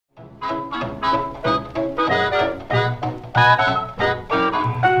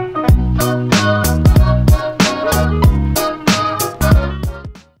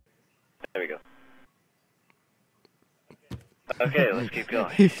There we go. Okay, let's keep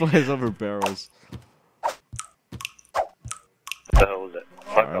going. He flies over barrels. What the hell was it?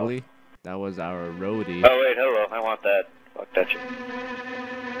 Harley? That was our roadie. Oh wait, hello, I want that. Fuck that shit.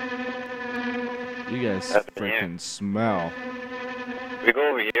 You guys Up in freaking smell. We go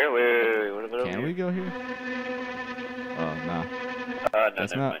over here? Wait, what about Can over we here? go here? Oh, no. No,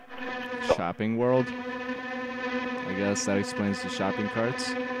 That's never not mind. shopping world. I guess that explains the shopping carts.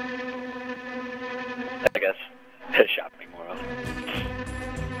 I guess. The shopping world.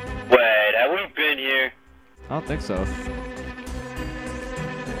 Wait, have we been here? I don't think so.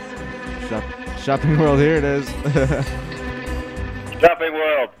 Shopping world, here it is. Shopping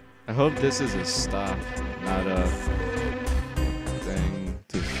world! I hope this is a stop, not a thing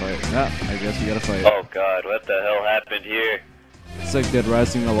to fight. No, I guess we gotta fight. Oh god, what the hell happened here? It's like Dead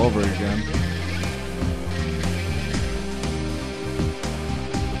Rising all over again.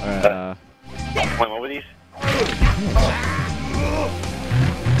 Alright, Wait, what were these?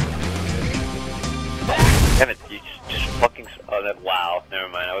 Damn it, you just fucking... Oh, that... Wow, never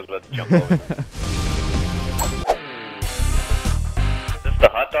mind, I was about to jump over. Is this the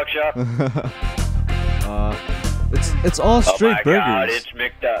hot dog shop? it's all straight oh my burgers. God, it's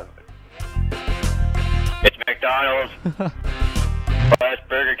McDonald's. It's McDonald's. Oh, it's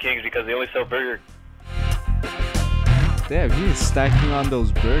Burger King's because they only sell burger. Damn, he is stacking on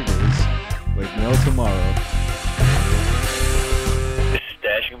those burgers like no tomorrow. Just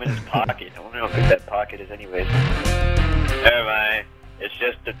stashing them in his pocket. I wonder how big that pocket is anyways. Never mind. It's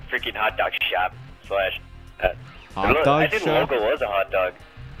just a freaking hot dog shop slash... Hot dog I think the shop? logo was a hot dog.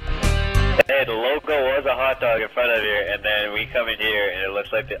 Hey, the logo was a hot dog in front of here, and then we come in here and it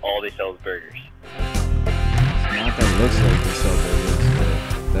looks like all they sell is burgers. Not that it looks like they sell burgers,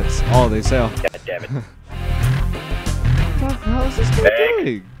 but that's all they sell. God damn it. What the hell is this guy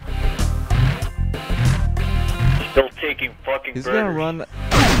doing? Still taking fucking He's burgers. gonna run.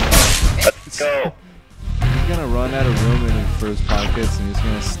 Let's go. He's gonna run out of room in his first pockets and he's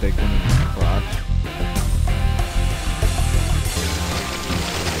gonna stick one in his crotch.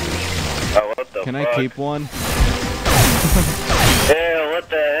 Oh, what the Can fuck? I keep one? Ew, what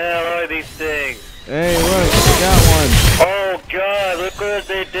the hell are these things? Hey, look, I got one. Oh god, look what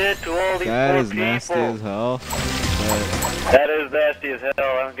they did to all these That poor is people. nasty as hell. But That is nasty as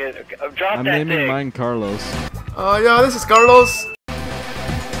hell. I'm getting. Drop I'm that naming thing. mine Carlos. Yeah, this is Carlos.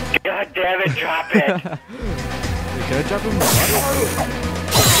 God damn it, drop it. Wait, can I drop him in the water?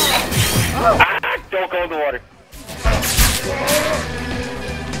 Ah, don't go in the water.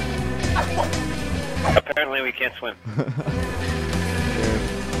 Apparently we can't swim. They're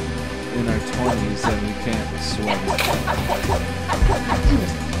in our 20s and we can't swim.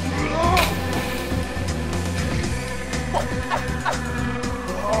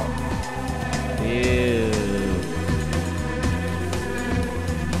 Ew.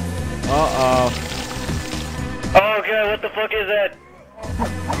 Uh-oh. Oh god, what the fuck is that?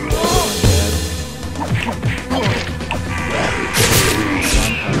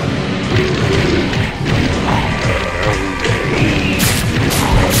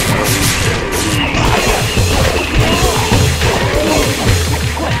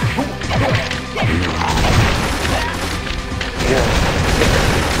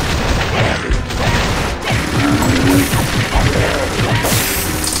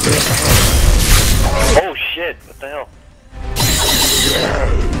 Oh shit, what the hell?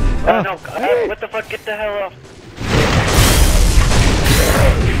 Oh no, what the fuck, get the hell off.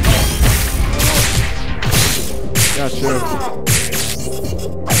 Yeah, sure.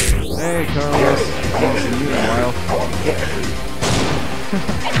 Hey, Carlos. Haven't seen you in a while.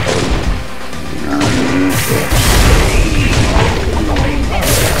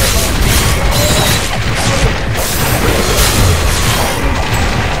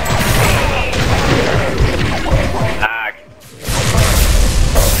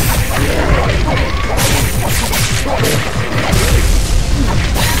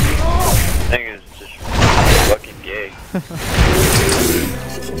 Thing is just fucking gay.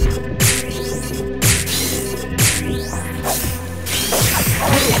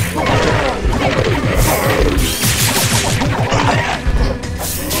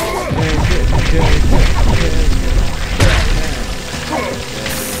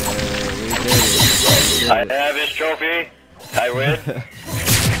 I have his trophy. I win.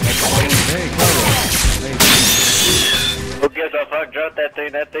 Hey, Carlos. Hey. Who gives a fuck? Drop that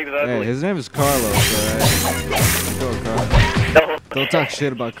thing. That thing's ugly. Hey, his name is Carlos, alright? Go, Carlos. No. Don't talk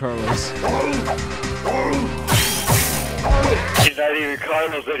shit about Carlos. He's not even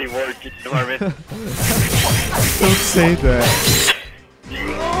Cardinals anymore, Norman. Don't say that.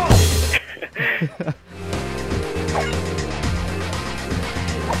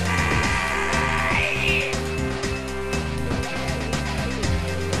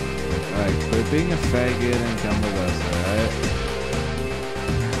 Alright, quit being a faggot and come with us, alright?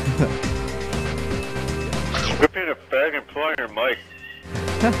 Quit being a fag and pull on your mic.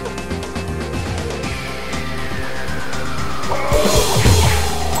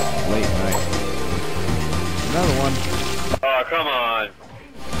 Late night. Another one. Oh, come on.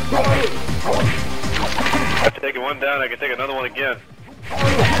 After taking one down, I can take another one again. I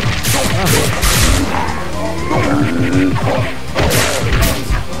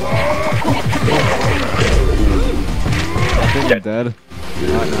think I'm dead.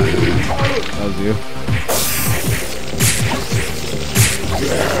 Not. That was you.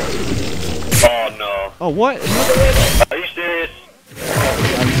 Oh no. Oh, what? Are you serious?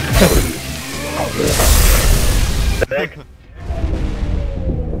 Heck?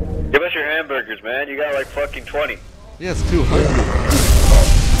 Give us your hamburgers, man. You got like fucking 20. Yeah, it's 200.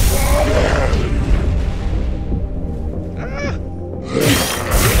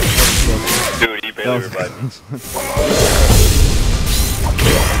 Dude, he barely revived me.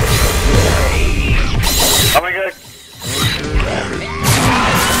 Oh my god.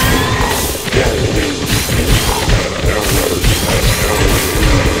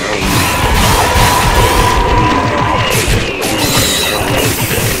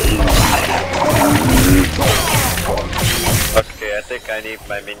 Okay, I think I need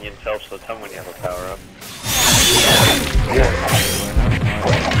my minions' help, so tell me when you have a power up.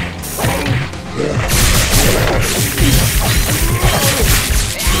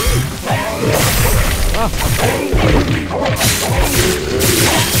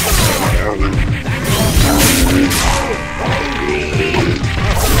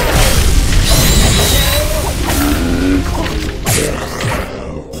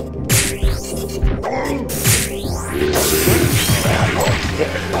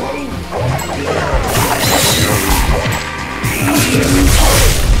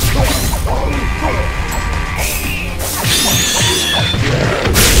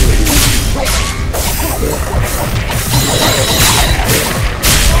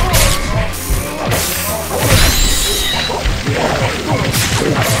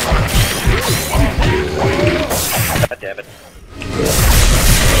 God damn it.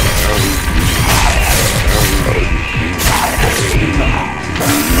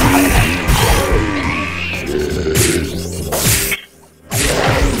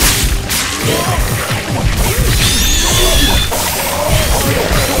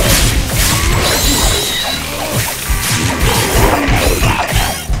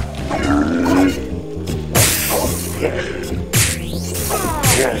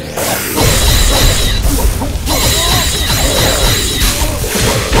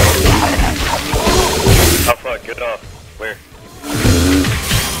 Oh fuck, get off. Where?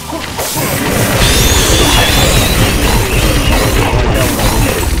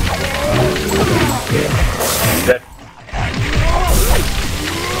 Dead.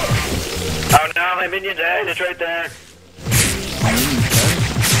 Oh no, my minion's head is right there.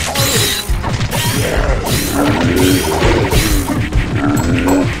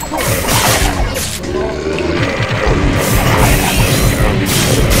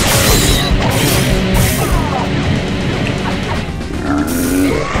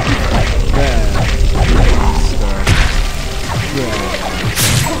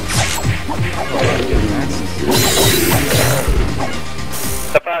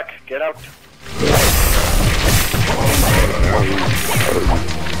 The fuck? Get out.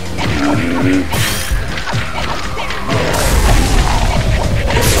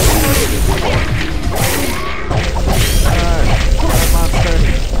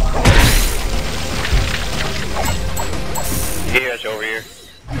 He is over here.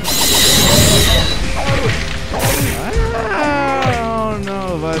 I don't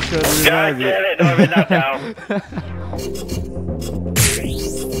know if I should God revive damn it, Norman, not now.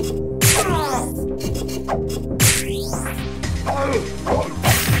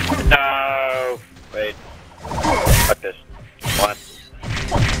 No! Wait. Fuck this. What?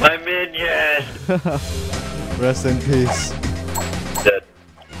 My minion! Rest in peace. Dead.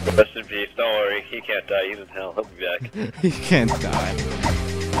 Rest in peace. Don't worry. He can't die. He's in hell. He'll be back. He can't die.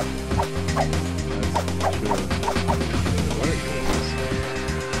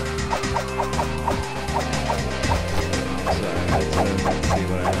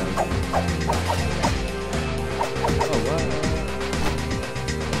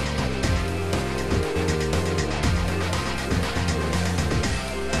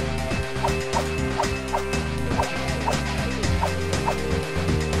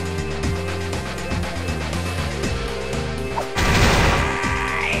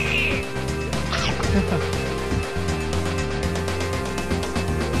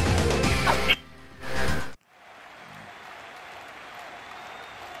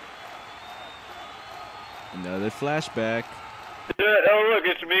 flashback. Oh look,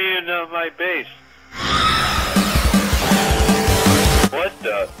 it's me and my base. What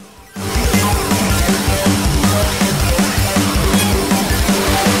the?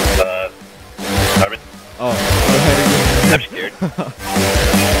 Armin? Oh, go ahead again. I'm scared.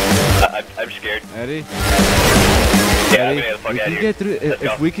 I'm scared. Eddie? Yeah, Eddie, I'm gonna we get can get through.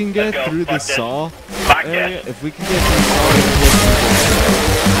 If we can get through the saw area, if we can get through the saw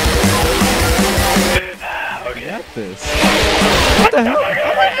area, Okay. got this. What the hell?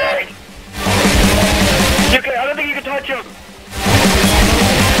 You can, I don't think you can touch him.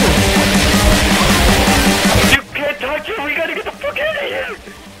 You can't touch him. We gotta get the fuck out of here.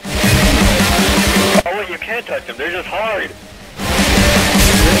 Oh wait, you can't touch them. They're just hard.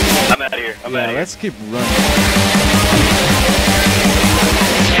 I'm out of here. I'm out of here. Let's keep running.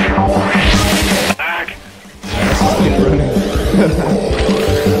 Back. Let's just keep running.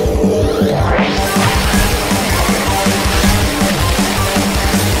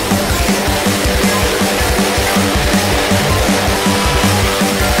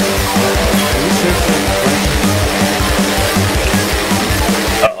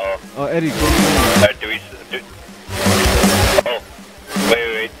 Uh-oh. Oh, Eddie, go. Oh.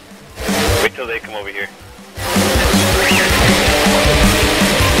 Wait. Wait till they come over here.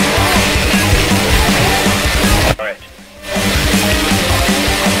 Alright.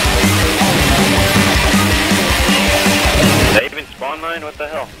 Did they even spawn mine? What the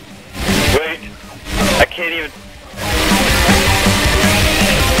hell? Wait. I can't even...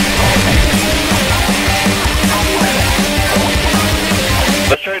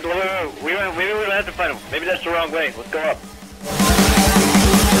 Let's try to... Maybe we don't have to fight him. Maybe that's the wrong way. Let's go up.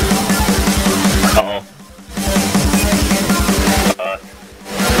 Uh-oh.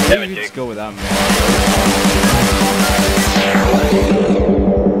 Damn it, Maybe Jake. just go without me.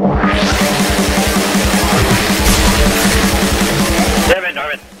 Damn it,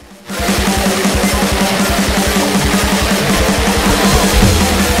 Norman.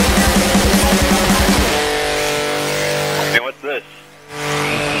 Hey, what's this?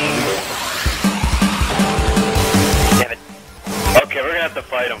 Damn it. Okay, we're gonna have to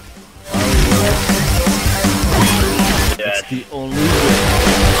fight him. Yes. It's the only way.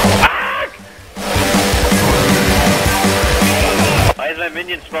 Ah! Why is my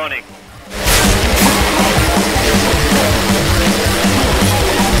minion spawning?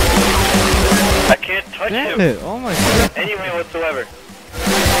 I can't touch Damn him. it! Oh my god. Any way whatsoever.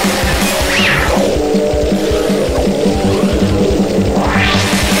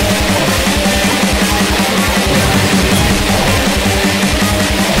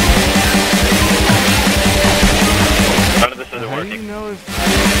 None of this isn't How do you working. know if...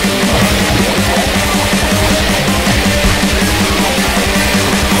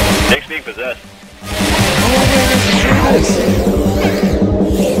 Jake's being possessed.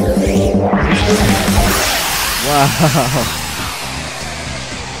 Wow.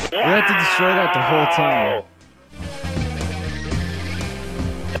 We had to destroy that the whole time.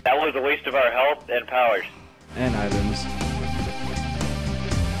 That was a waste of our health and powers. And items.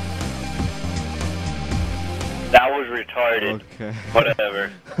 That was retarded. Okay.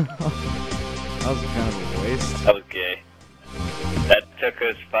 Whatever. That was kind of a waste. Okay. That took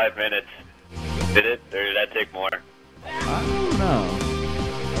us 5 minutes. Did it? Or did that take more? I don't know.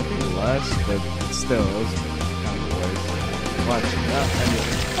 I think less, but still, it was kind of a waste. Watch that.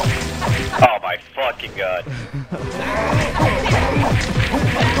 Oh my fucking god.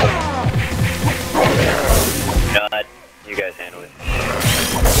 God, you guys handle it.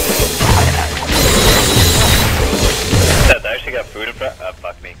 Seth, I actually got food in front. Oh,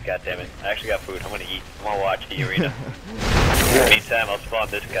 fuck me. God damn it. I actually got food. I'm gonna eat. I'm gonna watch the arena. In the meantime, I'll spawn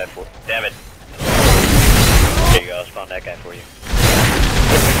this guy for. Damn it. There you go. I'll spawn that guy for you.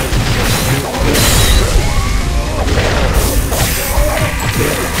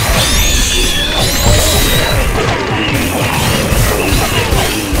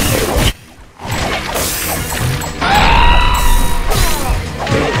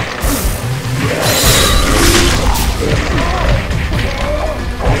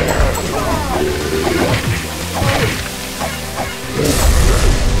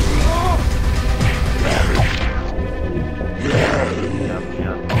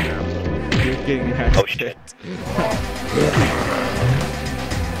 You're getting hacked. Oh shit.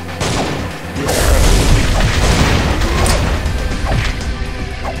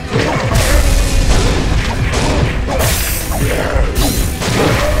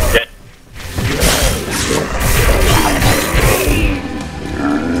 Shit.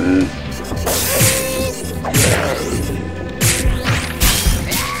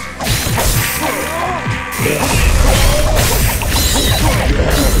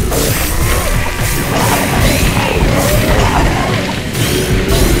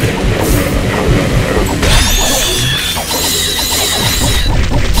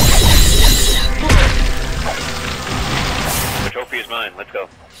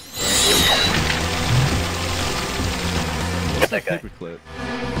 Get that guy. Paperclip.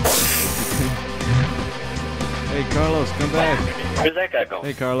 Hey Carlos, come back. Where's that guy going?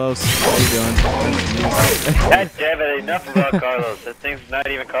 Hey Carlos, how you doing? God damn it, enough about Carlos. That thing's not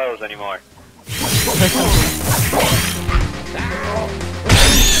even Carlos anymore.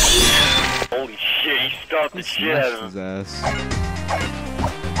 Holy shit, he stomped the shit out of him. His ass.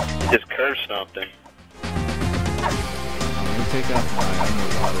 Just curve stomped him. I'm gonna take off my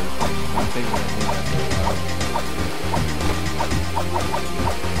underwater. I'm thinking I need that for a while.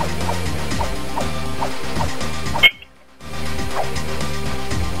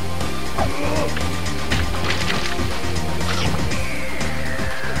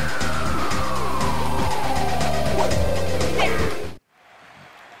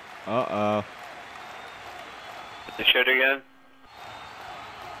 Uh-oh. The shit again?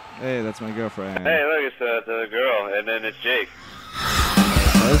 Hey, that's my girlfriend. Hey, look, it's the girl, and then it's Jake.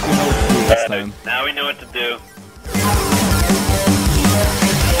 Let's know what to do this time. Now we know what to do.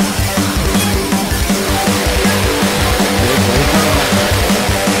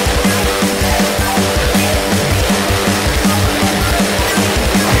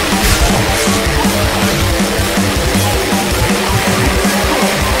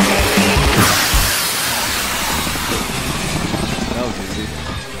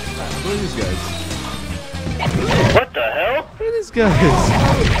 What the hell? Who are these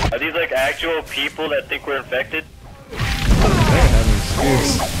guys? Are these like actual people that think we're infected? They have an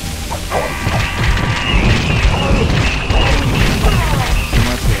excuse.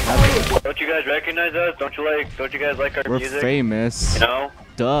 Don't you guys recognize us? Don't you guys like our music? We're famous. You know?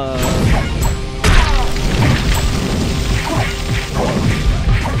 Duh.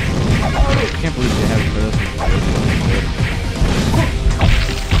 I can't believe they haven't heard us before.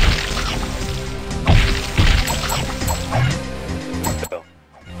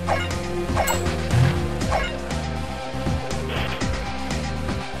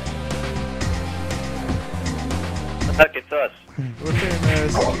 Look, it's us. We're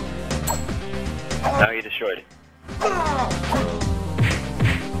famous. Now you destroyed it.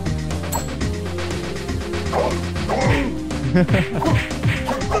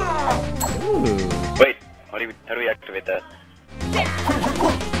 Ooh. Wait, how do we activate that?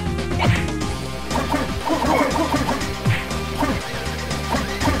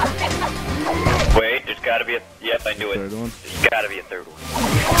 Wait, there's gotta be a... Yep, I knew it. Third one? There's gotta be a third one.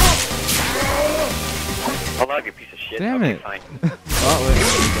 Hold on, you piece of shit. Damn Okay, it. fine. Oh, wait,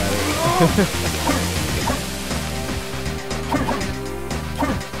 you got it.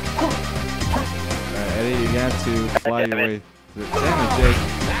 Alright, Eddie, you got to fly your way. Damn it, Jake.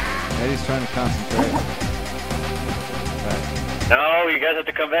 Eddie's trying to concentrate. Alright. No, you guys have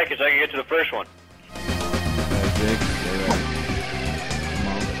to come back so I can get to the first one. Alright, Jake, stay there. Come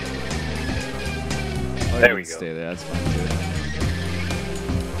on. Oh, There you we can go. stay there, that's fine, too.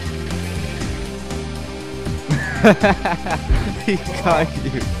 He caught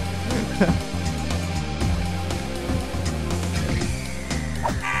you.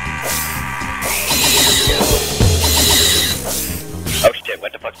 Oh shit,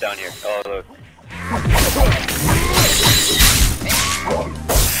 what the fuck's down here? Oh, look.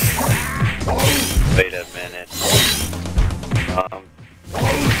 Wait a minute.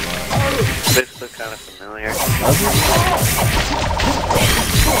 This looks kind of familiar.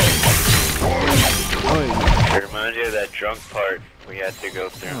 It reminds you of that drunk part we had to go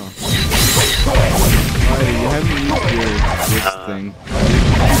through. Oh. Alright, you haven't used your this thing.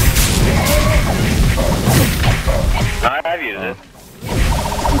 I have used it.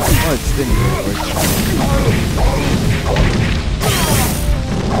 Oh, it didn't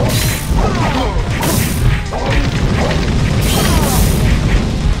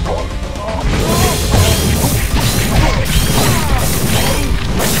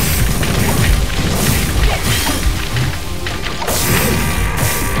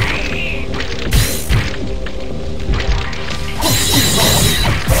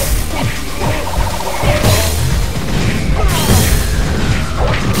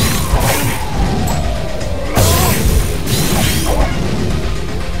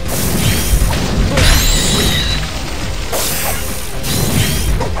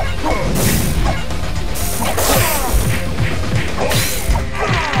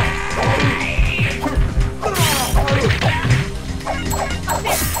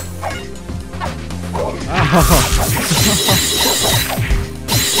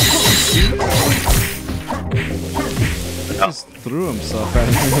He just threw himself at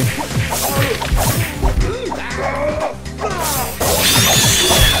me.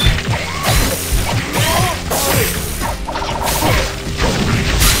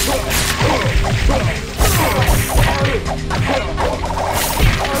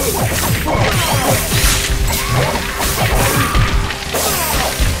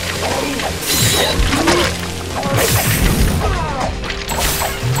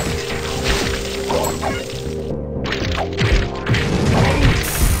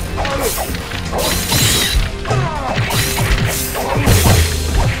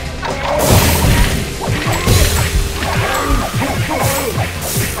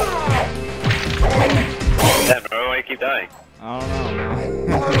 I don't know,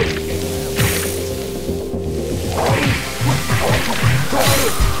 man.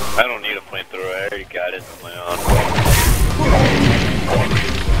 I don't need a flamethrower, I already got it on my own.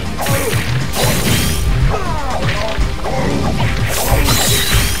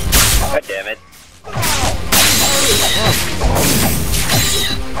 God damn it.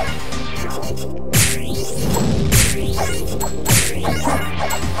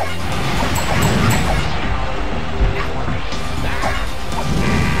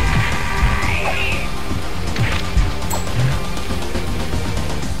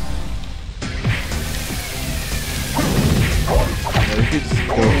 We could just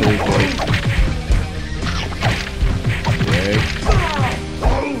go through Jake. Jake.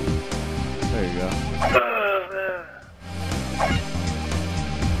 There you go.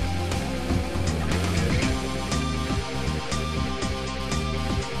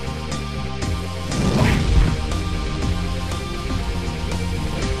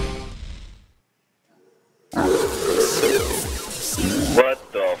 What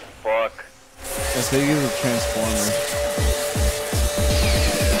the fuck? I think he's a transformer.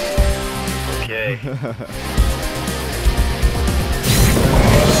 Okay.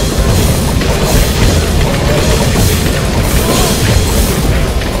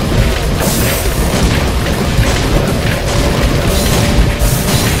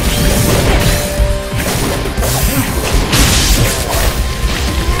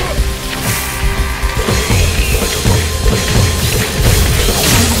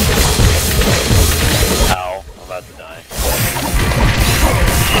 Ow, I'm about to die.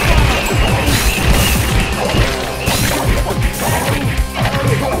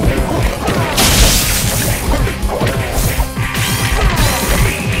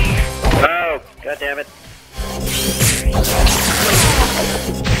 Oh, god damn it.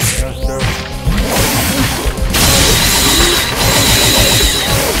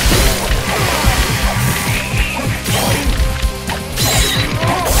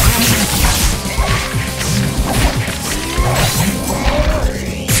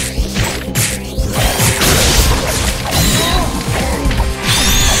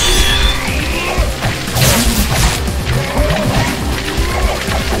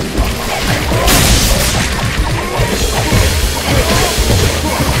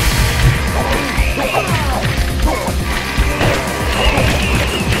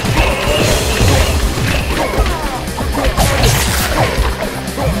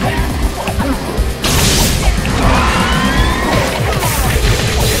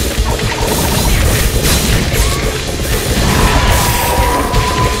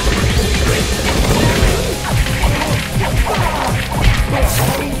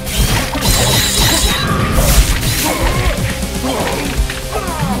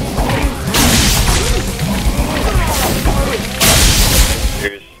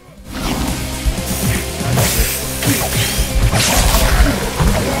 Here's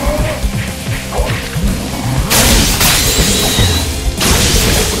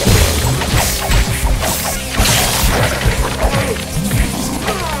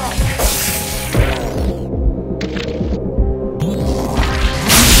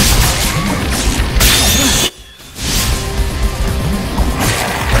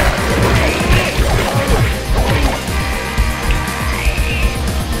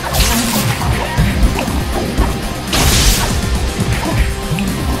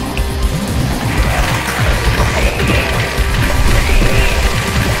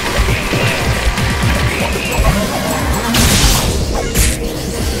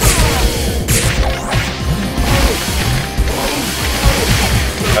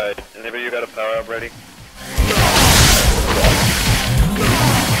anybody you got a power up ready?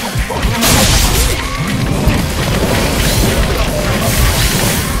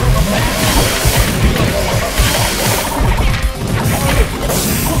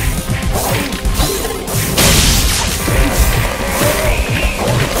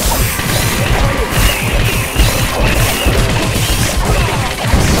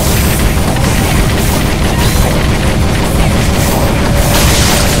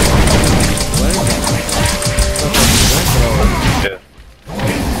 Yeah.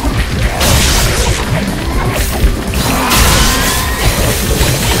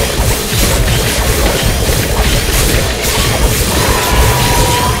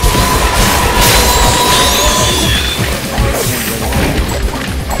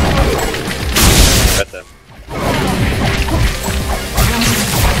 That's it.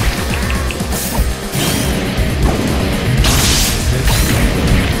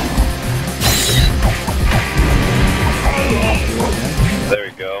 There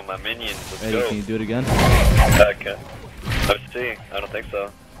we go, my minions, let's Eddie, go. can you do it again? Okay. I'm seeing. I don't think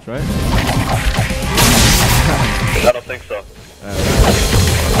so. Try it. I don't think so.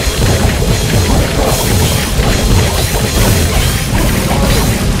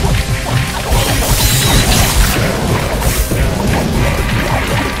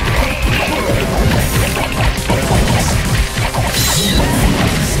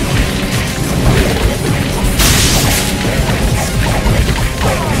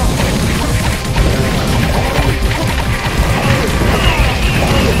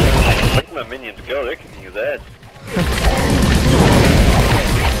 Look at my minions go, they're kicking his ass.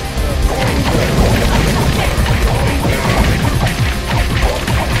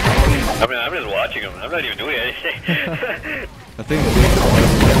 I mean, I'm just watching him, I'm not even doing anything. I think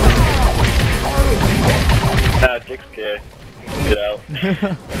Nah, Dick's scared. Get out.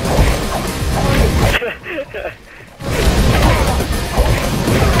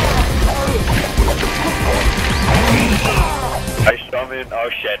 I summon, oh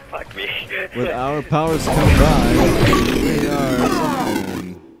shit, fuck me. with our powers combined, we are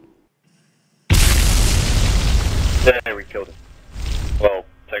something. There, we killed him. Well,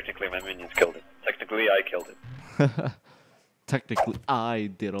 technically my minions killed him. Technically I killed him. Technically, I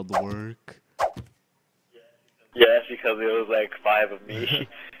did all the work. Yes, because there was like 5 of me.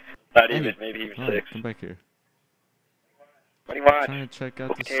 Not even, maybe even Alright, 6. come back here. What do you want? I'm trying to check out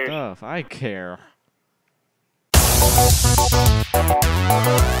Who the cares? stuff. I care.